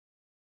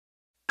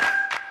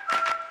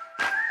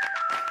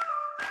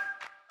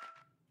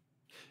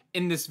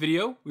In this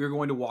video, we are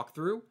going to walk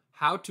through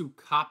how to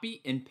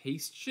copy and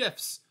paste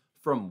shifts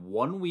from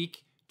one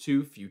week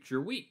to future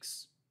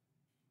weeks.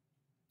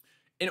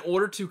 In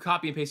order to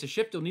copy and paste a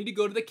shift, you'll need to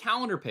go to the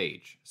calendar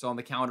page. So on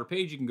the calendar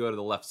page, you can go to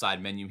the left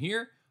side menu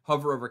here,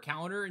 hover over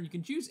calendar, and you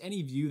can choose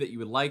any view that you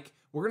would like.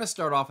 We're going to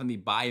start off in the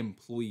by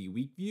employee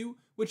week view,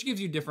 which gives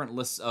you different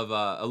lists of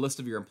a list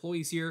of your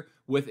employees here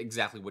with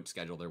exactly which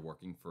schedule they're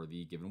working for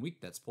the given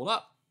week that's pulled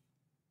up.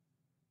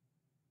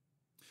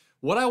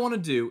 What I want to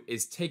do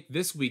is take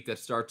this week that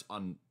starts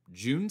on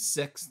June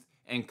 6th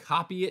and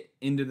copy it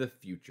into the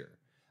future.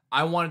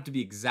 I want it to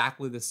be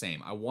exactly the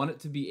same. I want it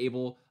to be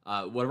able,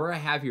 whatever I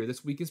have here,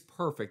 this week is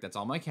perfect. That's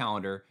on my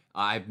calendar.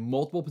 I have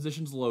multiple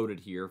positions loaded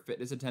here,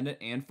 fitness attendant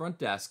and front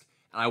desk.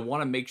 And I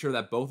want to make sure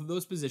that both of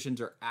those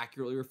positions are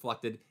accurately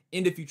reflected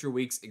into future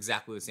weeks,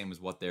 exactly the same as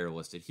what they're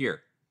listed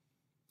here.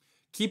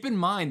 Keep in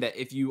mind that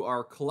if you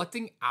are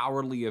collecting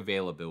hourly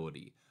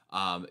availability,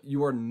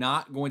 you are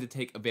not going to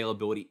take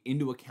availability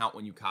into account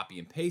when you copy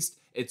and paste.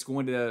 It's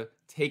going to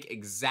take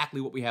exactly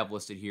what we have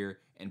listed here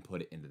and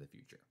put it into the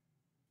future.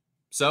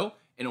 So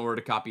in order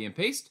to copy and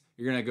paste,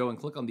 you're going to go and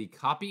click on the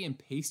copy and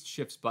paste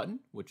shifts button,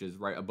 which is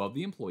right above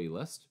the employee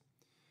list.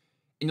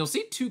 And you'll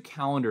see two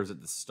calendars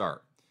at the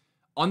start.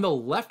 On the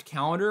left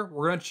calendar,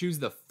 we're going to choose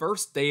the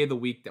first day of the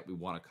week that we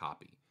want to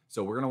copy.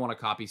 So we're going to want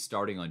to copy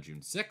starting on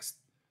June 6th.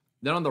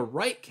 Then on the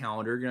right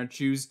calendar, you're going to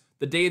choose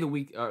the day of the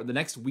week, or the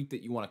next week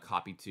that you want to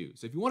copy to.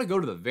 So if you want to go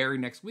to the very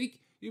next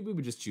week, we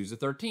would just choose the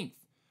 13th.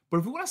 But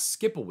if we want to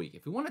skip a week,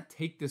 if we want to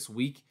take this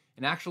week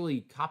and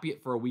actually copy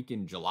it for a week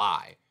in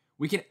July,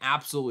 we can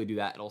absolutely do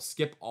that. It'll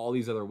skip all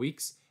these other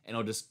weeks and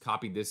it'll just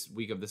copy this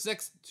week of the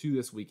 6th to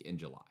this week in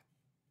July.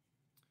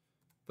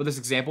 For this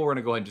example, we're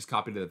going to go ahead and just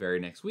copy to the very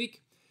next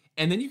week.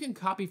 And then you can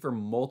copy for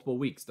multiple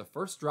weeks. The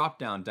first drop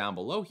down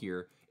below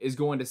here is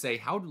going to say,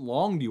 how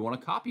long do you want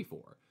to copy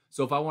for?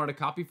 So if I wanted to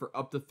copy for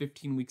up to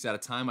 15 weeks at a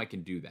time, I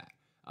can do that.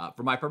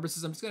 For my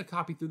purposes, I'm just going to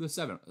copy through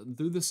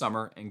the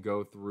summer and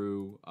go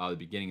through the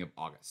beginning of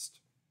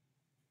August.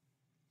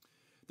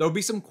 There'll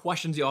be some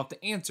questions you'll have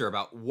to answer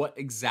about what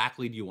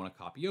exactly do you want to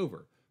copy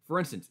over. For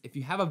instance, if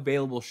you have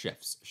available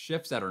shifts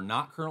that are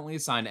not currently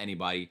assigned to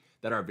anybody,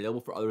 that are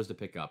available for others to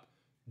pick up,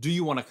 do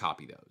you want to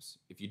copy those?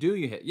 If you do,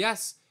 you hit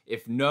yes.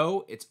 If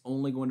no, it's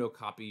only going to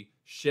copy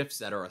shifts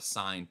that are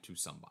assigned to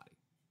somebody.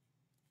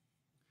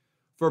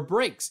 For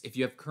breaks, if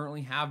you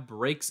currently have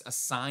breaks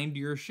assigned to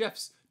your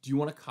shifts, do you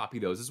want to copy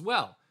those as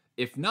well?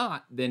 If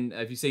not, then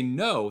if you say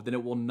no, then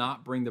it will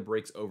not bring the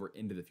breaks over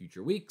into the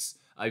future weeks.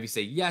 If you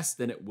say yes,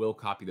 then it will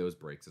copy those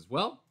breaks as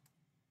well.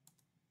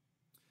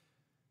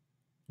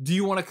 Do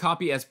you want to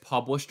copy as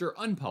published or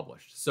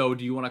unpublished? So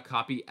do you want to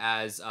copy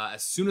as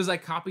soon as I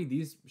copy,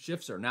 these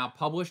shifts are now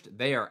published,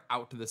 they are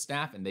out to the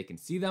staff and they can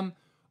see them?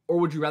 Or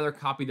would you rather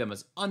copy them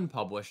as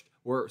unpublished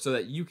so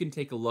that you can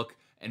take a look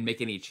and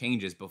make any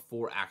changes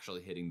before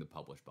actually hitting the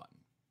publish button?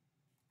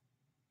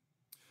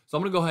 So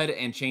I'm going to go ahead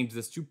and change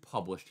this to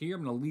published here.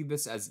 I'm going to leave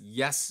this as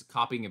yes,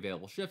 copying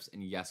available shifts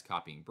and yes,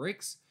 copying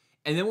breaks.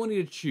 And then we'll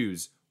need to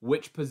choose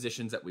which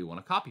positions that we want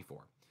to copy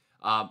for.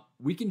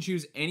 We can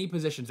choose any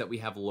positions that we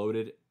have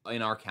loaded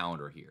in our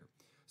calendar here.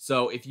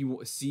 So if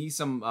you see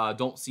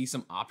don't see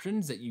some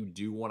options that you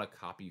do want to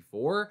copy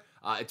for,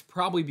 it's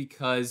probably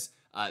because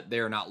they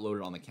are not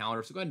loaded on the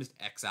calendar. So go ahead and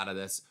just X out of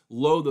this,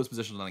 load those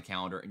positions on the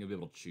calendar, and you'll be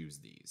able to choose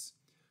these.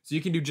 So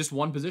you can do just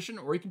one position,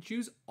 or you can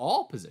choose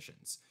all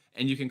positions,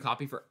 and you can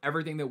copy for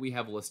everything that we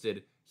have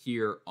listed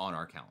here on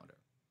our calendar.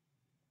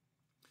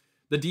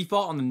 The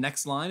default on the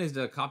next line is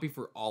to copy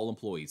for all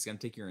employees. It's going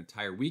to take your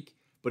entire week,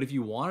 but if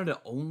you wanted to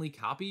only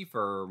copy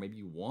for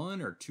maybe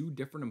one or two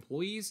different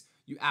employees,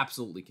 you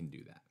absolutely can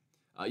do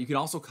that. You can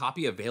also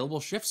copy available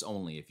shifts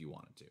only if you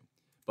wanted to.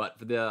 But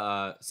for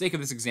the sake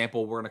of this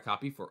example, we're going to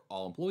copy for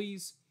all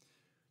employees.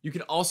 You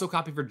can also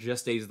copy for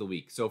just days of the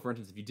week. So for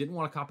instance, if you didn't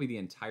want to copy the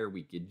entire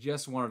week, you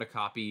just wanted to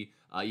copy,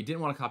 you didn't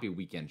want to copy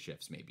weekend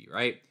shifts maybe,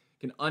 right?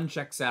 You can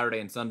uncheck Saturday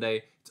and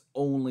Sunday. It's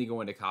only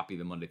going to copy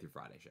the Monday through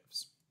Friday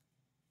shifts.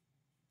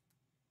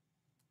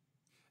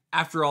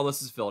 After all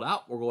this is filled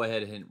out, we'll go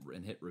ahead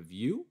and hit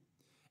review.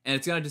 And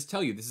it's going to just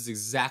tell you this is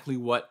exactly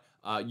what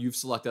you've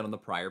selected on the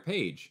prior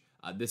page.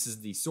 This is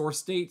the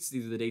source dates.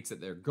 These are the dates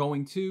that they're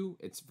going to.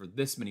 It's for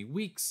this many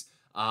weeks.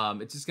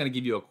 It's just going to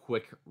give you a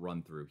quick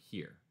run through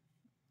here.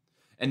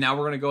 And now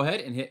we're going to go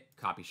ahead and hit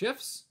copy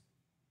shifts.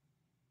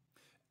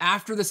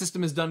 After the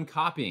system is done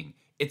copying,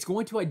 it's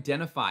going to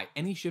identify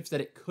any shifts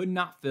that it could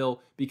not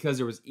fill because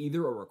there was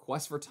either a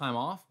request for time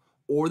off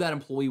or that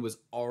employee was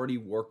already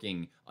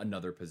working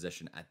another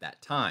position at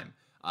that time.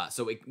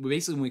 So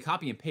basically, when we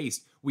copy and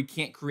paste, we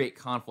can't create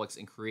conflicts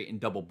and create and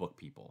double book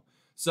people.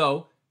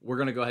 So we're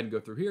going to go ahead and go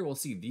through here. We'll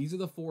see these are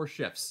the 4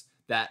 shifts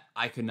that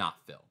I could not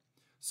fill.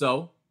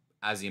 So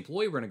as the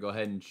employee, we're going to go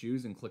ahead and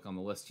choose and click on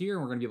the list here.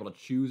 And we're going to be able to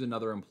choose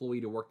another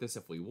employee to work this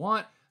if we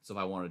want. So if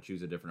I wanted to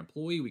choose a different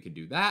employee, we could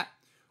do that.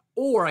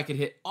 Or I could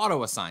hit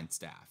auto assign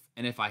staff.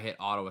 And if I hit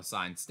auto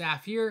assign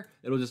staff here,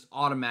 it'll just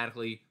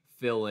automatically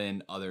fill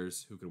in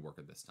others who could work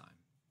at this time.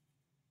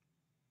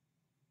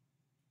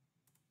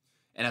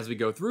 And as we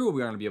go through,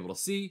 we're going to be able to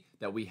see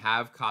that we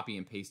have copy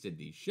and pasted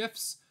these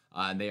shifts.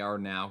 And they are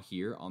now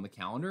here on the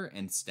calendar,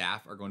 and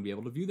staff are going to be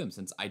able to view them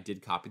since I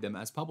did copy them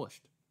as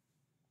published.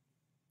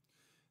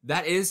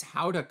 That is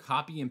how to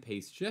copy and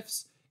paste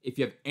shifts. If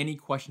you have any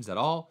questions at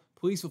all,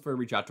 please feel free to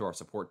reach out to our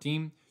support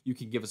team. You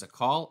can give us a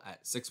call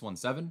at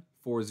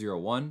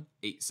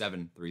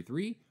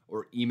 617-401-8733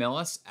 or email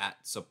us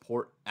at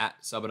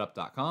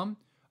support@subitup.com.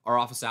 Our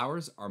office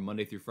hours are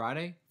Monday through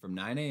Friday from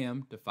 9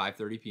 a.m. to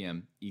 5:30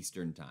 p.m.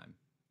 Eastern Time.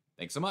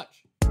 Thanks so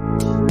much.